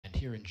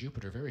here in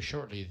Jupiter, very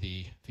shortly,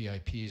 the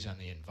VIPs and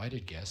the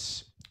invited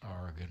guests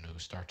are going to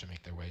start to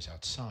make their ways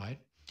outside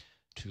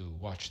to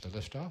watch the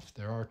liftoff.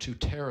 There are two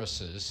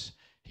terraces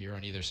here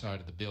on either side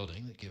of the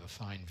building that give a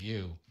fine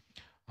view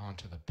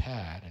onto the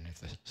pad, and if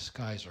the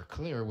skies are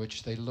clear,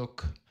 which they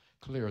look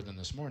clearer than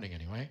this morning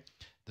anyway,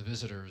 the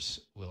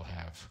visitors will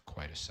have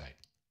quite a sight.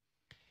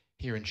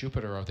 Here in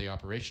Jupiter are the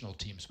operational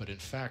teams, but in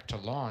fact, to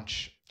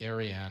launch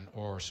Ariane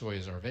or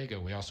Soyuz or Vega,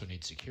 we also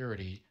need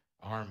security,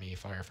 army,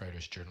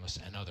 firefighters, journalists,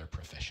 and other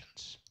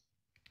professions.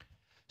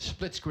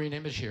 Split screen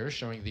image here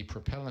showing the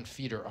propellant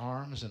feeder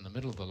arms in the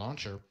middle of the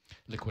launcher,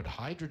 liquid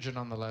hydrogen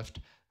on the left,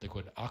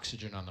 liquid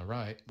oxygen on the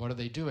right. What are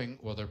they doing?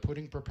 Well, they're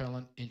putting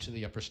propellant into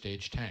the upper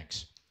stage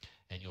tanks.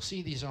 And you'll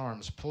see these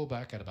arms pull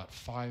back at about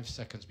 5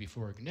 seconds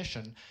before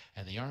ignition,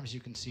 and the arms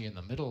you can see in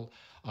the middle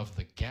of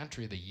the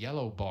gantry, the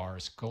yellow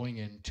bars going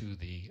into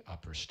the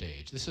upper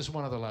stage. This is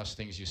one of the last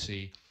things you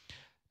see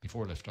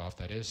before liftoff,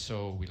 that is,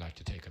 so we like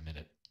to take a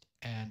minute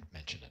and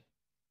mention it.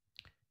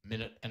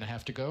 Minute and a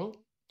half to go.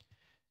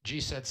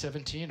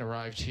 GSAT-17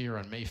 arrived here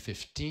on May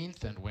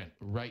 15th and went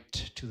right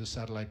to the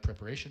satellite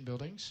preparation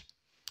buildings.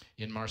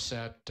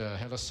 Inmarsat,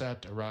 Hellas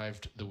Sat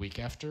arrived the week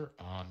after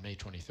on May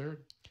 23rd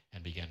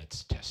and began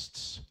its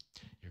tests.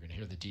 You're going to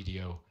hear the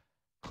DDO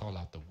call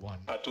out the one.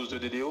 À tous de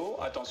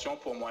DDO, attention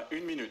pour moins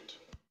 1 minute.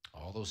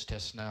 All those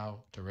tests now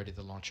to ready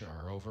the launcher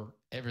are over.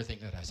 Everything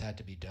that has had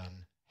to be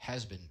done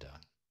has been done.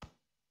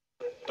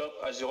 Top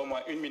à 0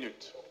 moins 1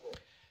 minute.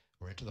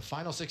 We're into the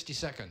final 60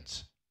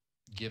 seconds.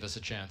 Give us a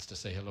chance to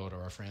say hello to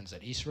our friends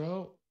at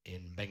ISRO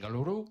in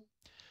Bengaluru,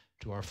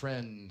 to our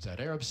friends at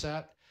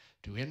Arabsat,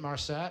 to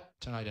Inmarsat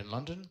tonight in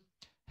London,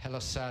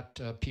 Hellas Sat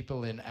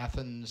people in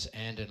Athens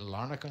and in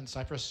Larnaca in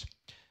Cyprus,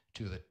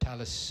 to the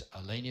Thales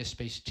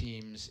Arianespace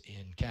teams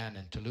in Cannes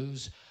and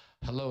Toulouse.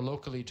 Hello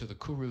locally to the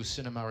Kourou,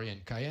 Sinemari,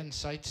 and Cayenne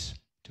sites,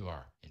 to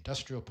our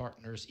industrial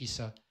partners,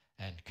 ISA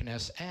and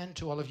CNES, and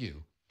to all of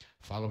you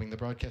following the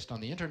broadcast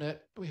on the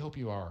internet. We hope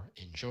you are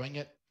enjoying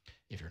it.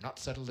 If you're not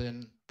settled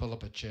in, pull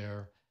up a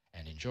chair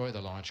and enjoy the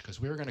launch, because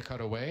we're going to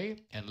cut away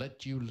and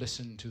let you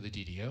listen to the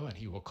DDO, and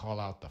he will call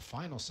out the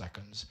final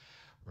seconds.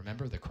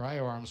 Remember, the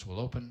cryo arms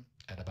will open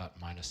at about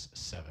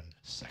 -7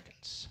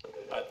 seconds.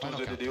 À tous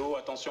de DDO,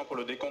 attention pour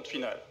le décompte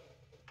final.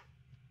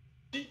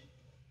 10,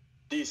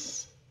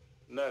 10,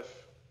 9,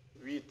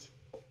 8,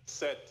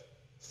 7,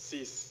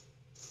 6,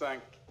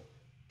 5,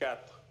 4,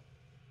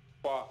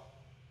 3,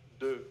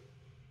 2,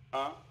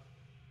 1,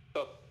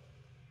 top.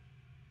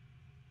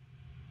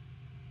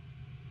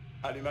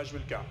 Allumage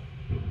Vulcain.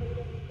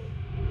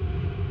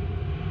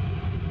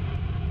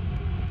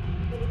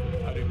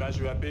 Allumage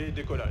UAP,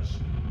 décollage.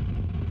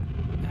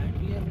 And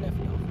we have left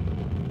off.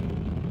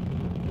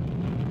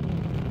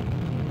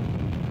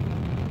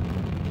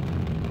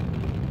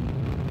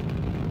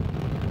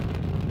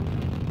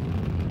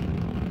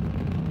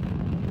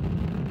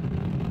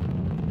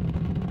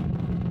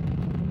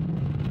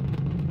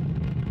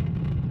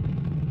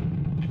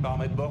 Les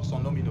paramètres bord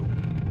sont nominaux.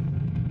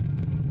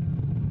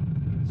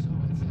 So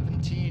at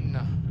 17,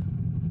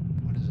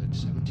 what is it,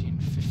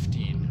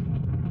 17:15,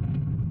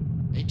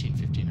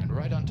 18:15, and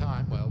right on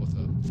time, well, with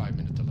a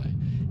 5-minute delay,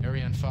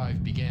 Ariane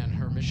 5 began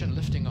her mission,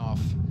 lifting off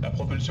La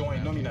propulsion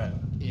est nominale.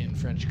 in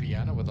French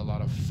Guiana with a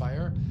lot of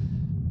fire.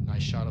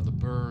 Nice shot of the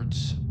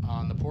birds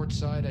on the port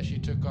side as she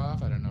took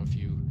off. I don't know if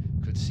you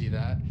could see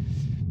that.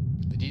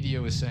 The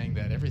DDO is saying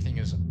that everything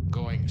is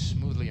going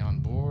smoothly on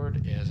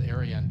board as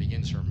Ariane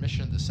begins her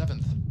mission, the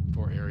 7th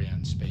for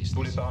Arianespace.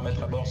 Tous les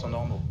paramètres à bord sont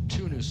normaux.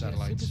 2 new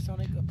satellites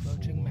Supersonic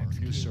approaching max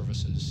for new speed.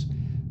 services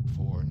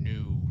for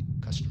new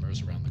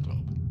customers around the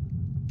globe.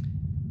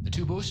 The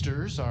 2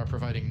 boosters are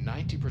providing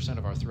 90%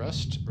 of our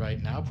thrust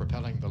right now,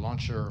 propelling the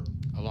launcher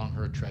along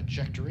her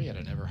trajectory at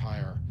an ever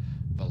higher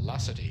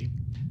velocity.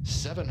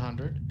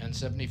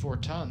 774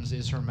 tons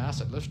is her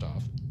mass at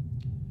liftoff.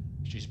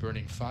 She's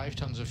burning 5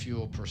 tons of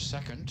fuel per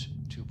second,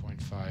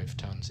 2.5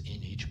 tons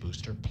in each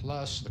booster,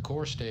 plus the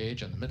core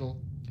stage in the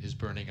middle is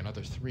burning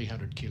another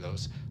 300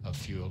 kilos of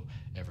fuel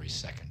every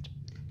second.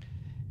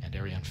 And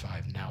Ariane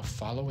 5 now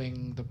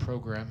following the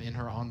program in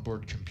her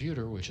onboard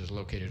computer, which is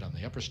located on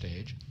the upper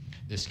stage.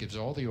 This gives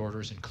all the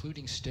orders,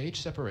 including stage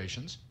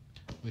separations,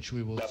 which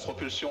we will La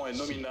propulsion est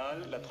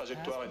nominale, la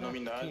trajectoire est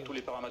nominale, tous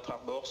les paramètres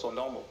à bord sont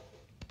normaux.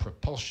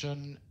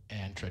 propulsion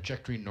and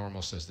trajectory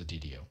normal, says the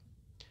DDO.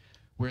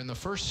 We're in the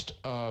first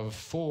of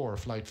 4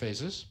 flight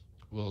phases.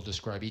 We'll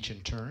describe each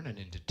in turn and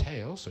in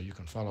detail so you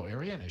can follow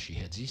Ariane as she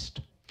heads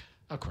east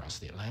across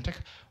the Atlantic.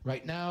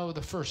 Right now,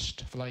 the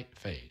first flight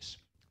phase.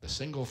 The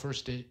single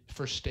first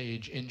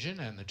stage engine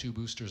and the 2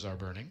 boosters are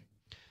burning.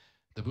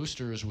 The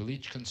boosters will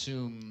each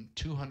consume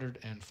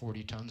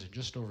 240 tons in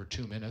just over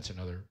 2 minutes,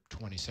 another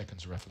 20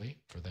 seconds roughly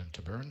for them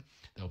to burn.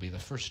 They'll be the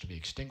first to be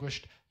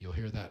extinguished. You'll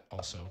hear that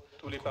also,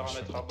 Tous les of course,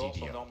 from paramètres the à bord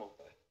sont DDO. normaux.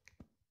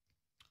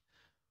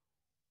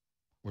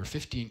 We're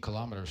 15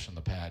 kilometers from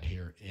the pad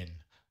here in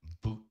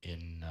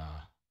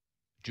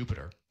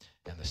Jupiter,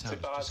 and the sound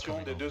is just Séparation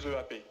coming des over. 2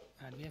 EAP.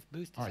 And we have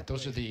boosted All right,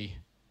 those are separation.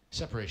 the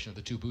separation of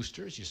the 2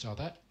 boosters. You saw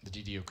that. The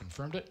DDO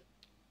confirmed it.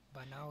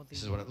 By now,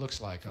 This is what it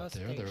looks like up first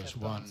there. stage There's has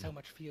burned one so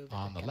much fuel that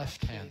on it the cannot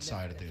left-hand actually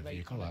side lift of the its weight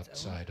vehicle, on its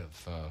outside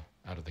of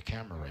out of the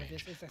camera Now,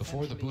 range. this is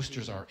Before the essentially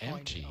boosters the are point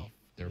empty, of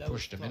their low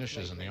push thrust diminishes,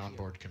 weight and the ratio.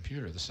 onboard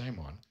computer, the same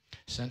one,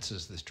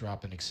 senses this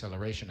drop in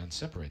acceleration and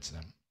separates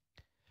them,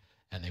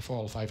 and they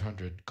fall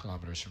 500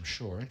 kilometers from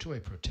shore into a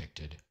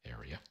protected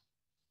area.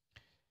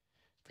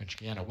 French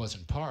Guiana was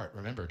in part,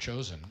 remember,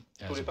 chosen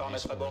Tous as les a base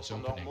paramètres à for bord its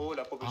sont opening normaux,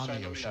 la on propulsion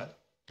est the ocean, nominale.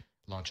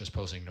 launches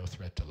posing no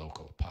threat to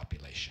local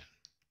population.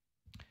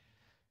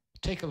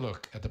 Take a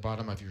look at the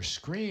bottom of your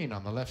screen.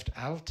 On the left,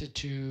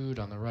 altitude,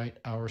 on the right,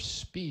 our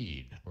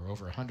speed. We're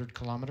over 100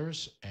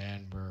 kilometers,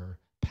 and we're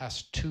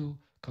past 2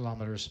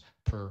 kilometers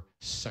per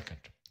second.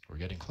 We're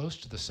getting close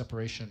to the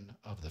separation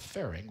of the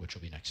fairing, which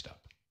will be next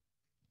up.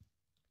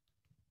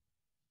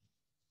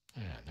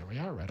 And there we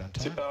are, right on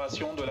time.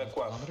 Séparation de la coiffe.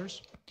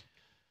 Kilometers.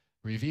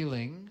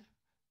 Revealing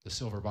the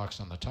silver box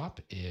on the top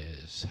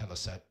is Hellas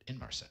Sat and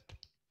Inmarsat.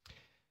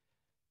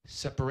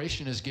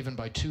 Separation is given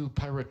by two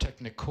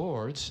pyrotechnic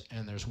cords,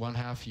 and there's one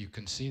half you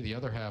can see, the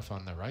other half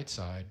on the right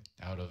side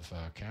out of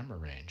camera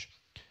range.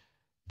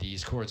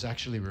 These cords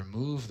actually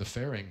remove the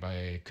fairing by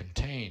a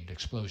contained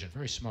explosion,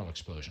 very small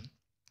explosion,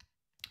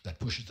 that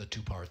pushes the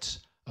two parts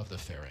of the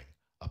fairing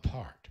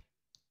apart.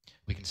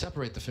 We can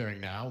separate the fairing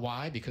now.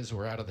 Why? Because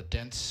we're out of the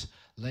dense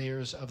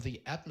layers of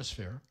the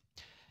atmosphere,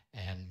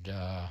 and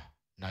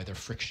neither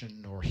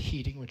friction nor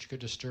heating, which could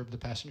disturb the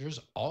passengers.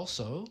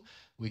 Also,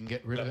 we can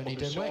get rid of any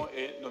dead weight.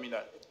 Est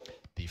nominale.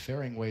 The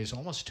fairing weighs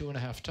almost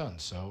 2.5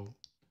 tons, so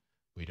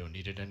we don't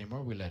need it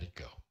anymore. We let it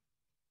go.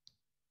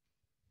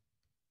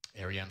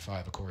 Ariane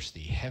 5, of course,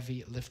 the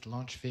heavy lift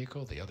launch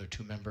vehicle. The other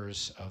two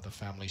members of the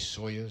family,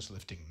 Soyuz,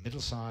 lifting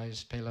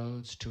middle-sized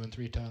payloads, 2 and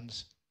 3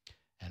 tons.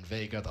 And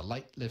Vega, the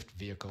light lift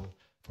vehicle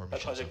for La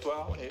missions of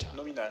trajectoire 1 est ton.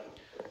 nominale.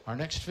 Our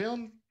next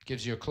film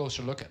gives you a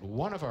closer look at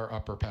one of our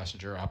upper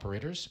passenger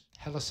operators,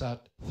 Hellas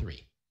Sat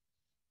 3.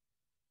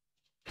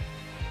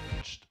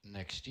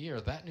 Next year,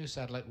 that new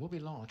satellite will be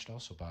launched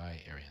also by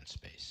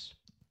Arianespace.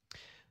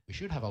 We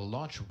should have a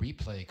launch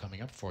replay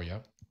coming up for you.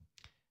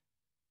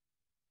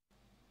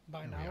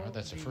 By Here now, we are.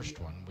 That's the first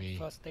one.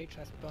 First stage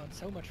has burned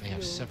so much We have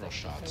fuel several that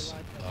it's shots so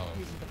light that of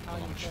using the the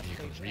tiny launch first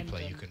vehicle's stage replay.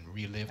 You engine can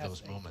relive has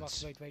those a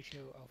moments thrust weight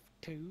ratio of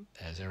 2.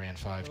 as Ariane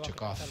 5 The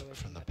took rocket off acceleration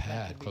from the at 20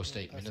 pad close to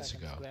 8 meters per minutes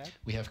ago. second squared.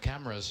 We have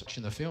cameras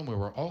in the film. We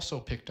were also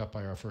picked up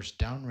by our first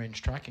downrange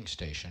tracking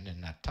station in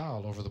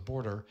Natal over the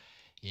border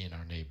in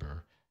our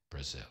neighbor,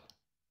 Brazil.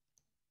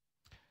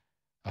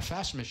 A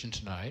fast mission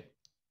tonight.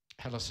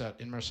 Hellas Sat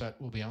Inmarsat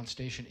will be on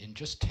station in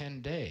just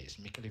 10 days.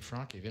 Michele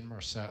Franchi of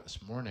Inmarsat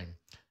this morning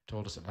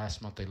told us that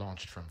last month they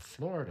launched from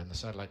Florida, and the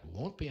satellite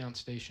won't be on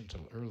station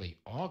until early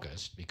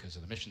August because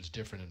of the mission's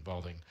different,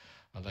 involving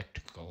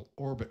electrical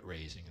orbit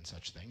raising and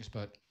such things,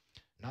 but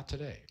not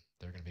today.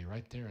 They're going to be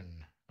right there in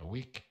a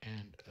week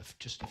and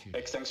just a few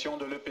days. Extinction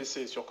de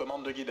l'EPC sur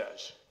commande de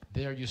guidage.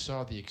 There you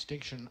saw the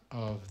extinction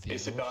of the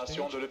Et lower séparation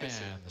stage de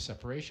l'EPC. and the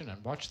separation,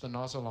 and watch the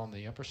nozzle on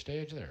the upper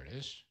stage. There it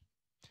is,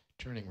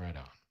 turning right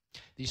on.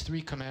 These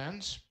three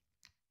commands,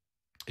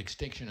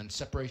 extinction and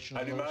separation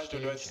of the lower Allumage de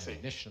stage l'OSC. and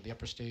ignition of the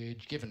upper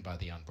stage, given by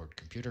the onboard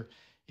computer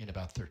in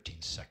about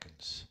 13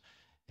 seconds.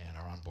 And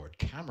our onboard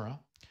camera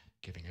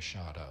giving a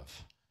shot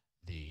of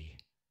the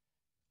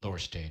lower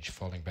stage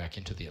falling back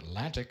into the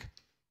Atlantic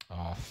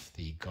off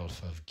the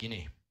Gulf of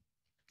Guinea.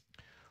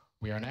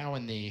 We are now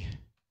in the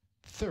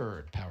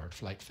third powered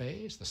flight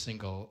phase, the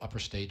single upper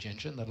stage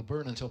engine that'll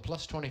burn until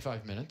plus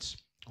 25 minutes,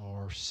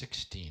 or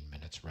 16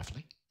 minutes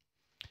roughly.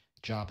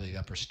 Job of the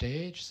upper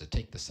stage is to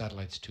take the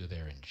satellites to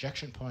their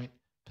injection point,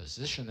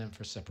 position them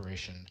for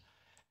separation,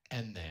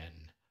 and then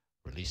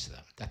release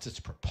them. That's its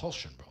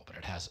propulsion role, but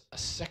it has a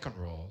second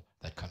role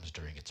that comes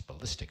during its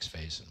ballistics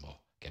phase, and we'll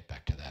get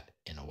back to that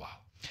in a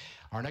while.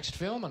 Our next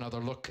film, another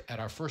look at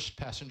our first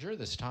passenger,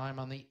 this time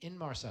on the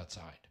Inmarsat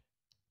side.